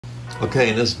Okay,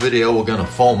 in this video we're gonna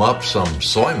foam up some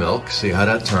soy milk, see how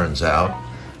that turns out.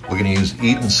 We're gonna use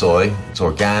Eden soy, it's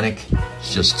organic,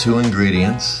 it's just 2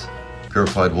 ingredients,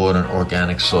 purified water and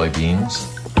organic soybeans.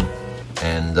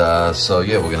 And so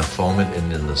yeah, we're gonna foam it in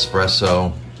the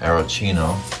Nespresso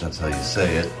Aeroccino, that's how you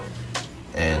say it.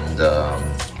 And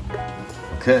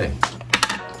okay,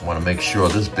 I wanna make sure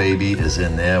this baby is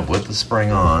in there with the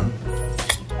spring on.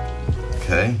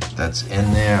 Okay, that's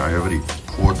in there. I already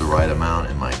poured the right amount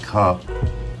in my cup.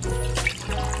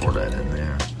 Pour that in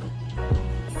there.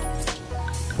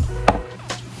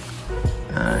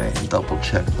 Alright, double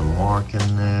check the mark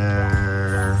in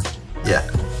there. Yeah,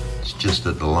 it's just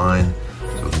at the line. So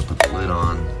we're gonna put the lid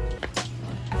on.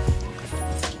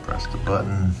 Press the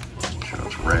button. Make sure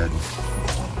it's red,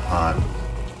 hot.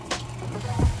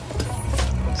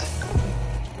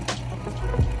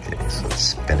 Okay, so it's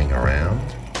spinning around.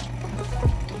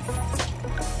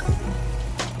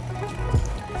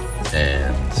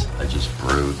 And I just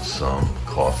brewed some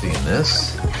coffee in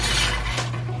this.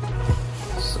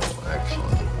 So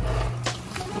actually,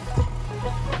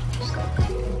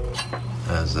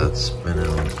 as that's spinning,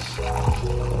 there we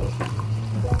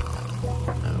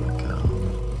go.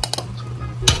 That's where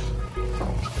the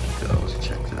foam's gonna go. So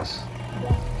check this.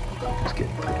 It's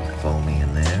getting pretty foamy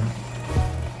in there.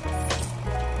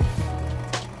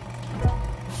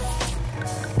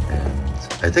 And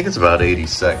I think it's about 80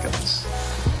 seconds.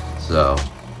 So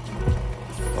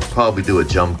I'll probably do a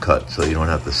jump cut so you don't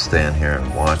have to stand here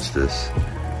and watch this.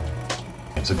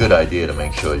 It's a good idea to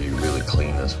make sure you really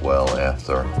clean this well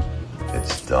after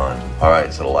it's done. All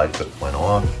right, so the light went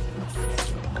off.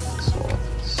 Pop this off,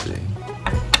 let's see.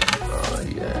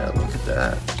 Yeah, look at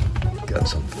that. Got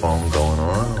some foam going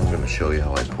on. I'm gonna show you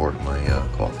how I poured my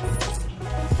coffee.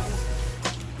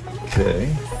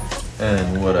 Okay,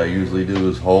 and what I usually do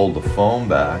is hold the foam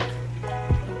back,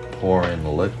 pour in the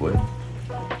liquid,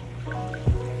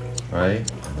 right?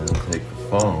 And then take the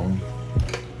foam,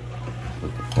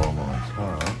 put the foam on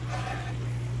top.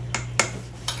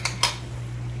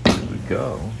 There we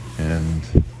go. And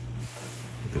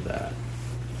look at that,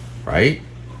 right?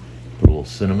 Put a little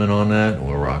cinnamon on that and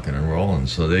we're rocking and rolling.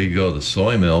 So there you go, the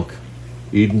soy milk,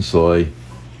 Eden soy,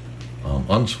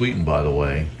 unsweetened by the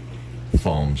way,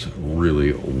 foams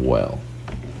really well.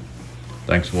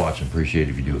 Thanks for watching, appreciate it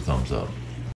if you do a thumbs up.